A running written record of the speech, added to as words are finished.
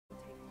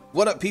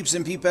What up, peeps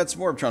and peepettes?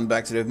 MorbTron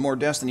back today with more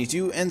Destiny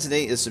 2, and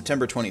today is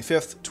September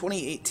 25th,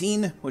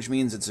 2018, which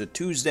means it's a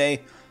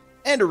Tuesday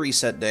and a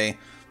reset day.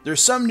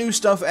 There's some new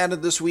stuff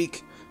added this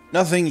week.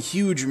 Nothing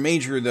huge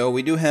major, though.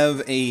 We do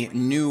have a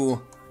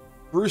new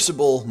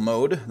Crucible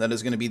mode that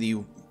is going to be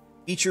the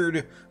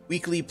featured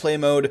weekly play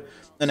mode,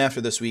 and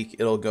after this week,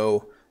 it'll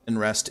go and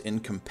rest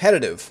in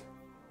competitive.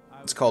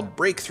 It's called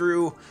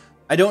Breakthrough.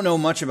 I don't know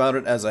much about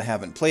it as I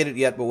haven't played it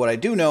yet, but what I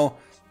do know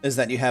is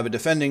that you have a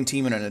defending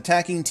team and an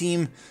attacking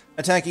team.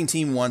 Attacking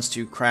team wants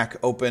to crack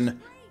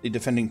open the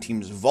defending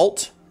team's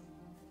vault,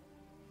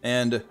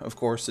 and of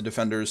course the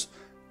defenders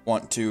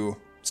want to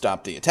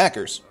stop the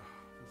attackers.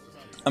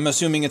 I'm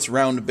assuming it's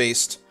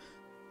round-based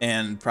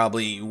and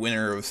probably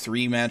winner of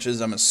 3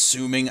 matches, I'm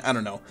assuming. I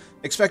don't know.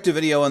 Expect a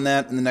video on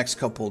that in the next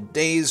couple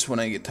days when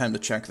I get time to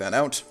check that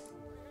out.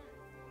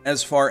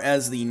 As far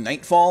as the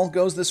Nightfall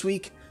goes this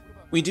week,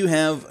 we do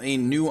have a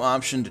new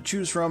option to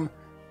choose from,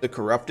 the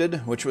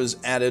Corrupted, which was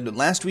added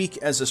last week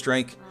as a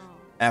strike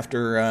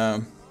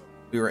after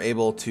we were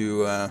able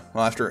to,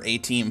 after a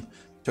team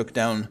took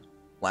down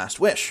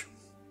Last Wish.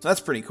 So that's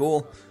pretty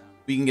cool.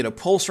 We can get a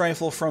pulse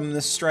rifle from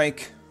this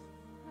strike.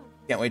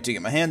 Can't wait to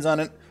get my hands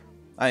on it.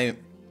 I,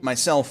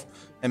 myself,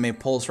 am a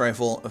pulse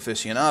rifle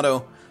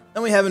aficionado.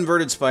 Then we have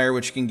Inverted Spire,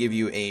 which can give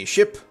you a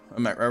ship,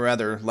 a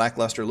rather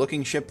lackluster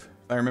looking ship,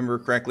 if I remember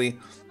correctly.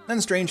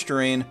 Then Strange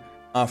Terrain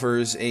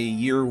offers a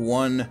Year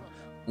 1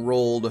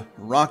 rolled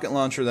rocket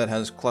launcher that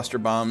has cluster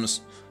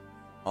bombs,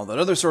 all that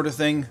other sort of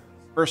thing.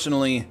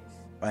 Personally,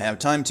 if I have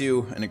time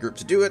to and a group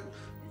to do it,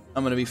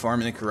 I'm going to be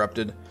farming the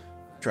Corrupted,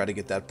 try to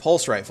get that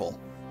pulse rifle.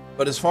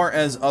 But as far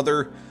as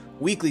other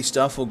weekly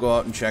stuff, we'll go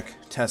out and check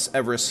Tess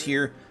Everest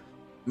here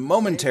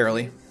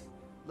momentarily.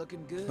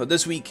 But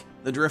this week,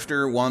 the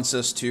Drifter wants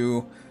us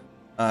to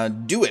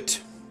do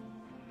it.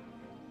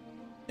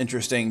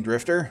 Interesting,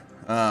 Drifter.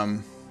 I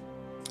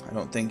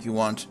don't think you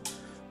want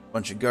a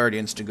bunch of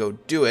Guardians to go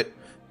do it.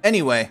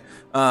 Anyway,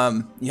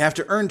 you have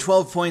to earn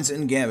 12 points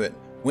in Gambit.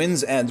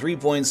 Wins add 3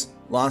 points,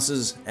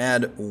 losses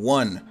add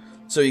 1.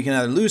 So you can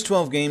either lose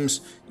 12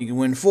 games, you can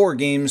win 4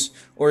 games,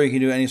 or you can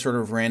do any sort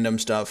of random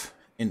stuff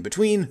in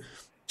between.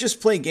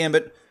 Just play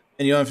Gambit,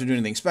 and you don't have to do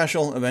anything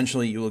special.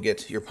 Eventually, you will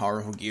get your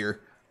powerful gear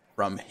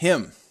from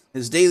him.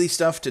 His daily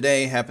stuff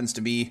today happens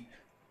to be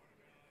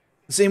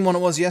the same one it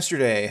was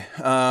yesterday.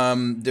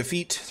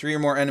 Defeat 3 or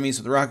more enemies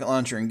with a rocket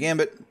launcher in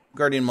Gambit.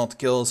 Guardian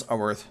multi-kills are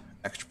worth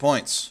extra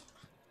points.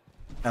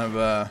 Kind of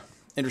a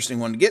interesting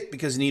one to get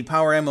because you need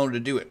power ammo to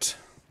do it.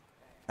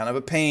 Kind of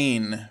a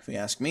pain, if you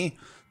ask me.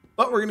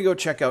 But we're going to go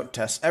check out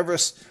Tess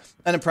Everest,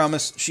 and I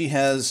promise she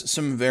has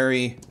some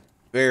very,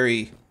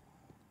 very,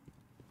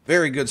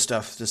 very good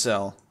stuff to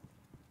sell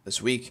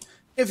this week,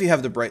 if you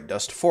have the bright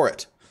dust for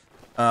it.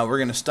 We're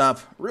going to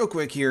stop real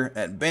quick here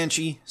at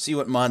Banshee, see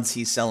what mods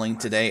he's selling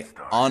today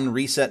on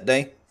reset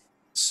day.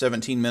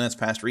 17 minutes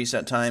past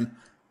reset time.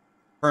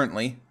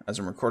 Currently, as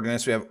I'm recording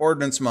this, we have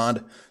Ordnance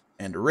mod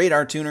and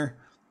Radar Tuner.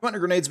 You want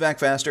your grenades back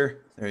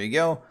faster? There you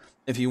go.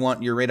 If you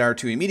want your radar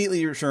to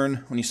immediately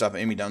return when you stop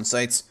aiming down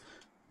sights,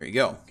 there you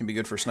go. Can be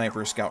good for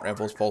snipers, scout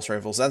rifles, pulse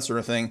rifles, that sort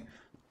of thing.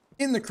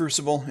 In the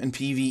Crucible, in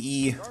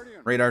PvE,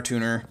 Radar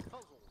Tuner,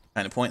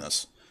 kind of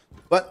pointless.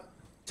 But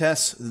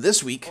Tess,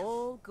 this week,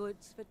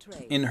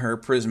 in her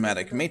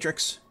Prismatic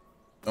Matrix,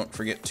 don't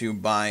forget to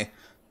buy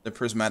the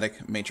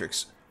Prismatic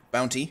Matrix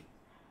bounty.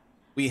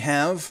 We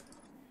have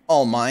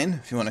All Mine,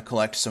 if you want to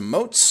collect some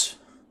motes,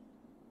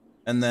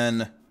 and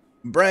then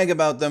brag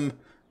about them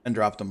and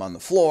drop them on the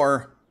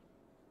floor.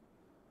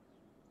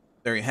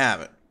 There you have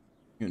it.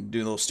 You can do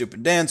a little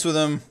stupid dance with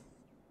them,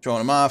 showing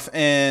them off,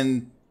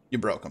 and you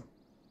broke them.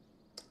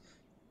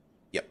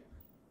 Yep.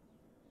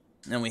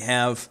 And we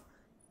have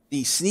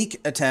the Sneak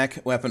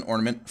Attack Weapon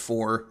Ornament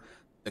for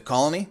the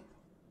Colony.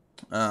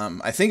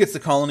 I think it's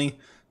the Colony.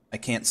 I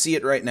can't see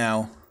it right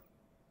now.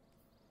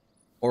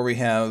 Or we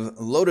have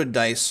Loaded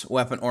Dice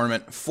Weapon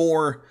Ornament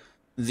for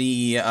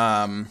the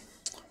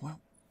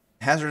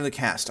Hazard of the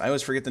Cast. I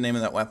always forget the name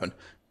of that weapon.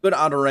 Good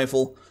auto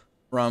rifle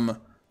from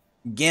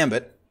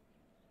Gambit.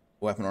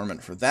 Weapon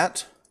ornament for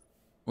that.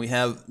 We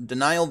have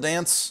Denial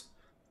Dance.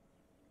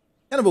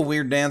 Kind of a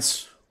weird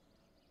dance.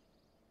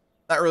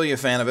 Not really a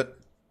fan of it.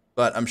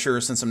 But I'm sure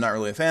since I'm not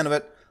really a fan of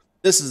it,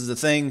 this is the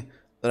thing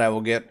that I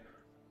will get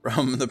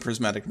from the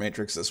Prismatic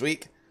Matrix this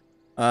week.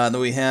 Then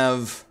we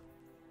have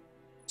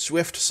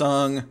Swift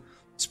Song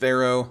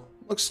Sparrow.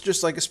 Looks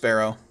just like a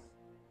sparrow.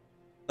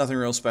 Nothing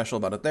real special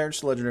about it there,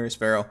 just a legendary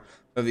sparrow.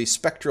 We have the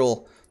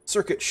Spectral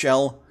Circuit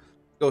Shell.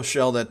 Ghost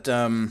shell that,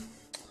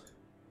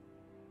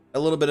 a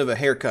little bit of a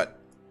haircut.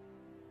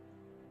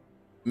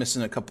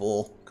 Missing a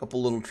couple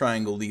little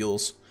triangle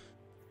deals.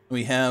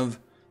 We have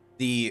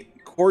the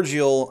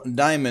Cordial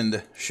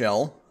Diamond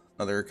Shell.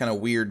 Another kind of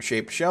weird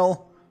shaped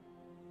shell.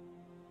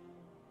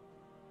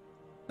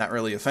 Not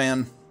really a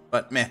fan,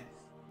 but meh.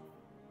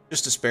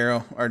 Just a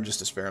sparrow, or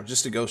just a sparrow,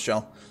 just a ghost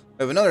shell.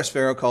 We have another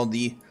sparrow called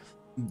the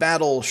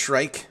Battle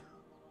Shrike.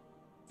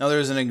 Now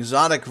there's an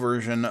exotic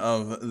version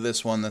of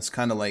this one that's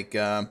kind of like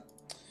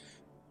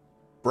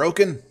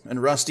broken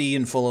and rusty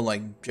and full of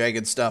like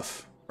jagged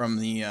stuff from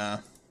the, I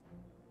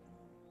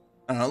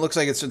don't know, it looks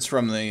like it's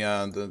from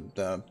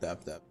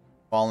the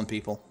fallen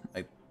people,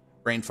 like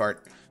brain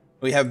fart.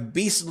 We have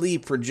Beastly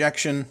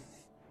Projection,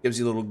 gives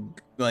you a little,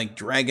 like,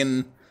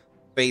 dragon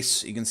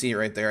face. You can see it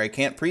right there. I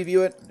can't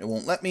preview it. It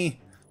won't let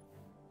me,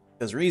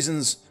 because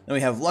reasons. Then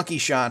we have Lucky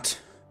Shot,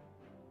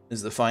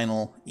 is the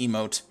final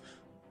emote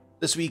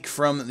this week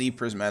from the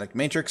Prismatic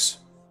Matrix.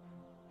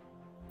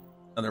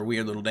 Another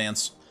weird little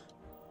dance.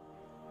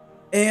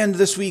 And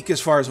this week, as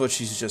far as what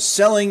she's just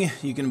selling,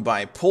 you can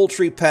buy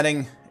poultry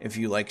petting if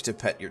you like to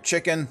pet your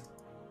chicken.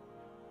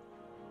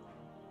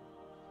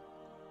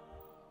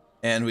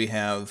 And we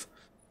have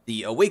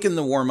the Awaken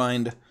the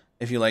Warmind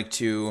if you like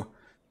to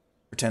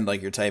pretend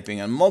like you're typing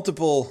on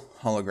multiple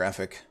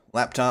holographic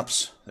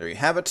laptops. There you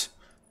have it.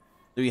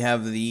 We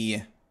have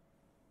the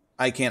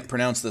I can't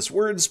pronounce this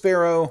word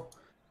sparrow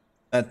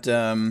that,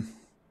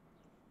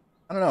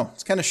 I don't know,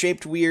 it's kind of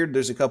shaped weird.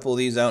 There's a couple of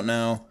these out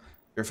now.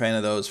 If you're a fan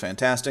of those,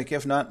 fantastic.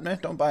 If not,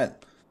 don't buy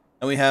it.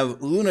 And we have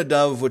Luna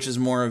Dove, which is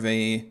more of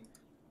a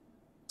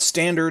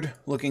standard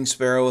looking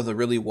sparrow with a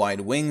really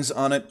wide wings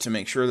on it to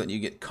make sure that you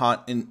get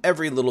caught in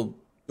every little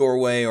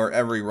doorway or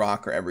every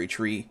rock or every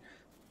tree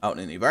out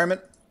in the environment.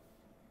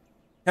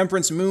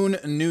 Temperance Moon,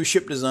 new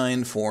ship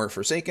design for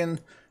Forsaken.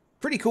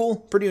 Pretty cool,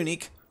 pretty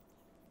unique.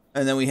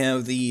 And then we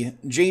have the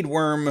Jade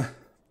Worm,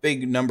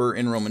 big number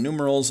in Roman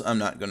numerals. I'm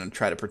not going to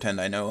try to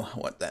pretend I know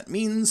what that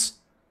means.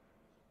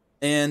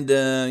 And,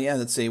 yeah,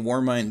 that's a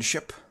Warmind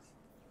ship.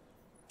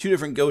 2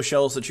 different ghost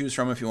shells to choose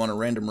from if you want to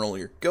random roll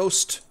your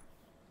ghost.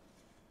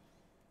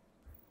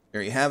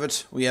 There you have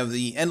it. We have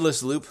the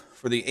Endless Loop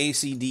for the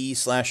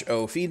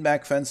ACD/O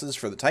feedback fences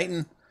for the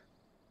Titan.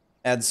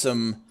 Add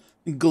some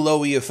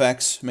glowy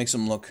effects, makes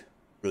them look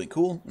really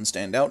cool and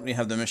stand out. We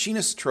have the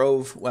Machinist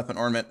Trove weapon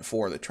ornament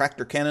for the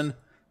Tractor Cannon.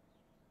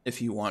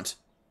 If you want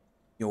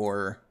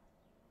your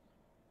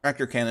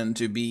Tractor Cannon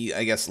to be,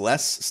 I guess,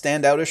 less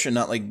standoutish and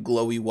not like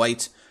glowy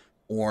white,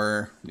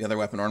 or the other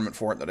weapon ornament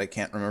for it that I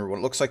can't remember what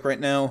it looks like right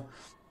now.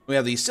 We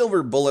have the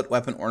Silver Bullet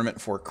weapon ornament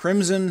for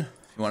Crimson,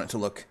 if you want it to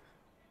look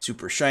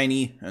super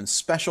shiny and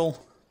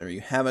special. There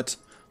you have it.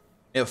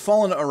 We have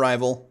Fallen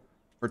Arrival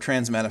for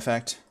Transmat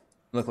effect.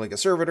 Look like a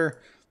servitor.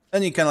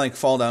 Then you kind of like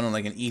fall down on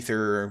like an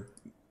ether,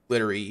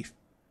 glittery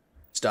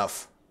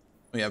stuff.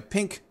 We have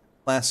Pink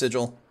Class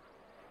Sigil,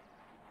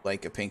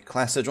 like a pink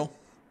class sigil.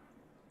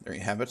 There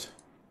you have it.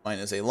 Mine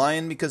is a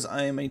lion because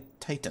I am a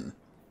Titan.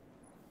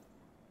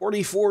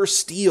 44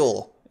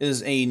 Steel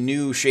is a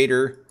new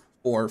shader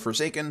for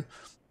Forsaken.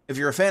 If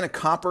you're a fan of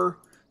copper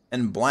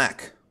and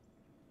black,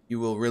 you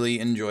will really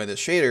enjoy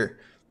this shader.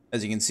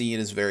 As you can see, it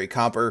is very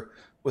copper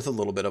with a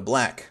little bit of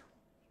black.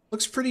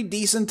 Looks pretty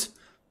decent.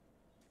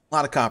 A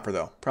lot of copper,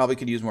 though. Probably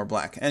could use more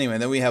black. Anyway,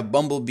 then we have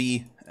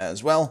Bumblebee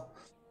as well.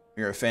 If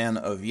you're a fan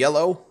of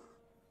yellow,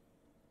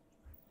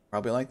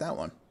 probably like that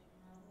one.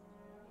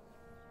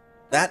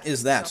 That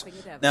is that.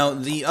 Now,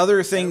 the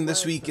other thing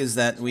this week is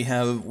that we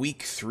have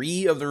week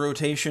 3 of the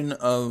rotation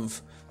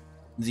of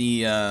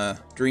the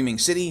Dreaming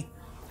City.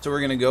 So we're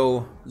going to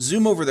go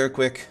zoom over there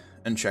quick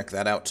and check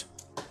that out.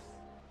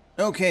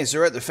 Okay, so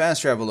we're at the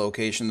fast travel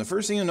location. The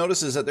first thing you'll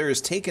notice is that there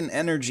is Taken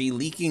energy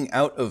leaking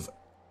out of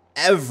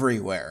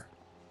everywhere.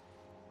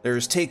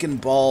 There's Taken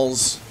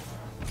balls,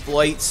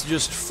 blights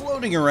just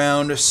floating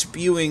around,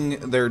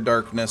 spewing their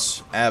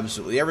darkness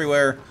absolutely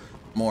everywhere.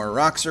 More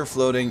rocks are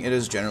floating. It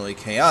is generally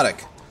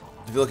chaotic.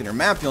 If you look at your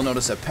map, you'll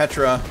notice that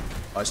Petra...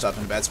 Oh, I stopped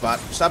in a bad spot.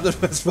 Stopped in a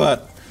bad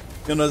spot.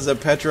 You'll notice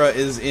that Petra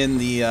is in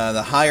the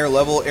higher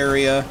level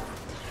area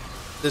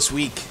this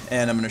week,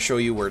 and I'm going to show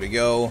you where to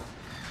go.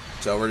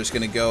 So we're just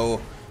going to go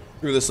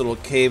through this little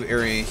cave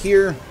area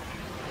here.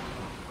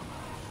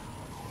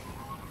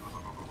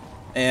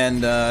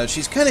 And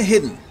she's kind of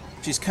hidden.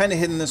 She's kind of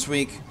hidden this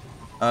week.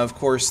 Of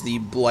course, the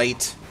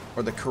blight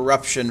or the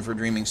corruption for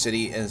Dreaming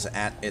City is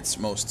at its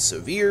most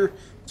severe.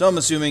 So I'm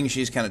assuming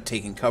she's kind of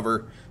taking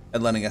cover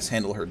and letting us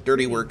handle her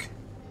dirty work.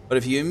 But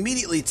if you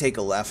immediately take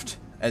a left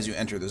as you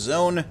enter the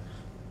zone,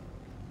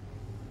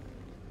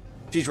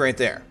 she's right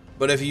there.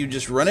 But if you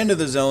just run into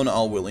the zone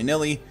all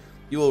willy-nilly,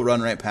 you will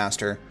run right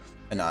past her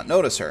and not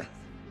notice her.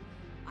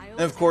 And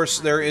of course,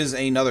 there is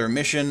another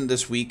mission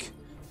this week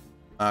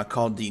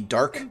called the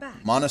Dark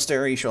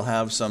Monastery. She'll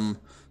have some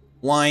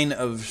line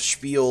of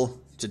spiel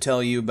to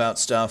tell you about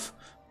stuff.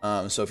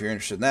 So if you're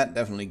interested in that,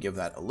 definitely give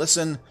that a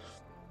listen.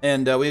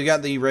 And we've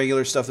got the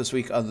regular stuff this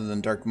week other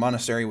than Dark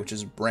Monastery, which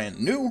is brand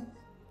new.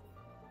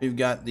 We've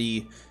got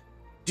the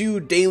do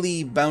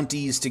daily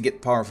bounties to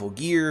get powerful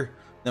gear.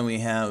 Then we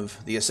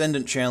have the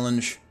Ascendant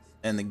Challenge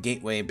and the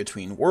Gateway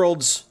Between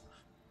Worlds,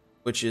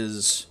 which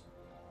is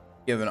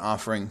give an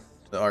offering,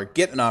 or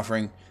get an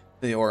offering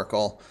to the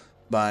Oracle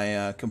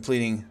by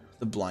completing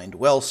the Blind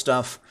Well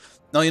stuff.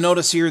 Now you'll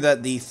notice here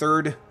that the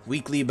 3rd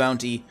weekly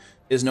bounty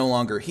is no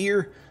longer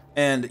here,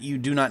 and you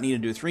do not need to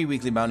do 3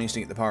 weekly bounties to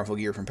get the powerful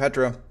gear from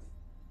Petra.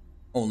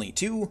 Only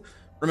 2.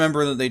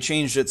 Remember that they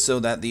changed it so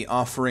that the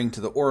offering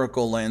to the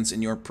Oracle lands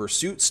in your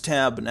Pursuits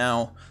tab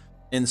now,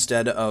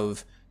 instead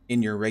of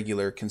in your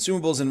regular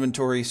consumables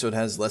inventory, so it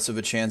has less of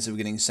a chance of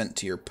getting sent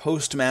to your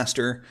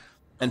Postmaster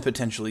and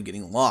potentially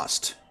getting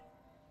lost.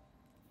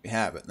 We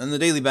have it. Then the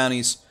daily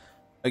bounties,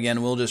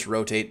 again, we'll just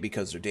rotate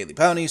because they're daily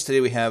bounties.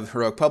 Today we have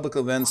heroic public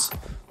events,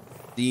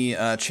 the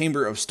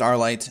Chamber of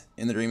Starlight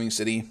in the Dreaming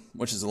City,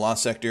 which is the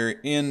lost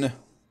sector in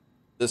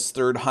this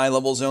third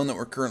high-level zone that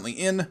we're currently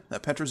in,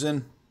 that Petra's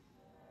in.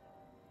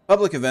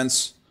 Public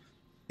events,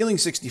 killing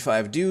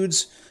 65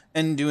 dudes,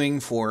 and doing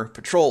 4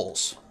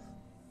 patrols.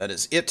 That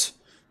is it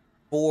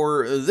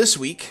for this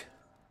week.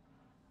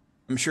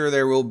 I'm sure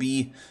there will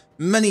be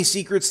many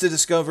secrets to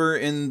discover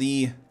in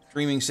the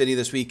Dreaming City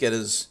this week. It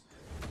is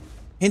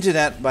hinted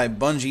at by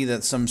Bungie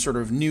that some sort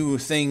of new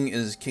thing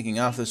is kicking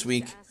off this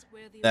week.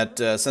 That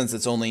since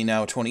it's only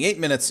now 28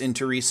 minutes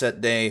into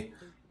reset day,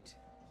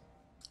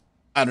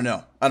 I don't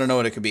know. I don't know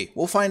what it could be.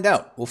 We'll find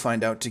out. We'll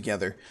find out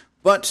together.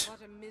 But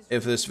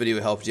if this video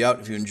helped you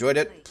out, if you enjoyed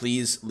it,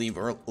 please leave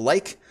a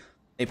like.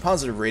 A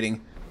positive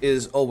rating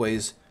is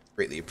always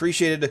greatly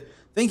appreciated.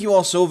 Thank you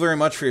all so very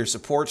much for your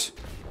support.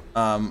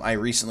 I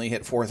recently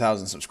hit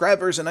 4,000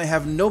 subscribers, and I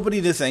have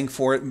nobody to thank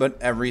for it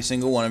but every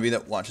single one of you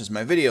that watches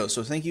my videos.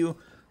 So thank you.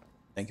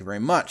 Thank you very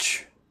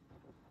much.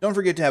 Don't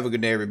forget to have a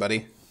good day,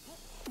 everybody.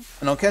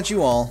 And I'll catch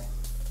you all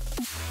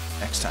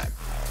next time.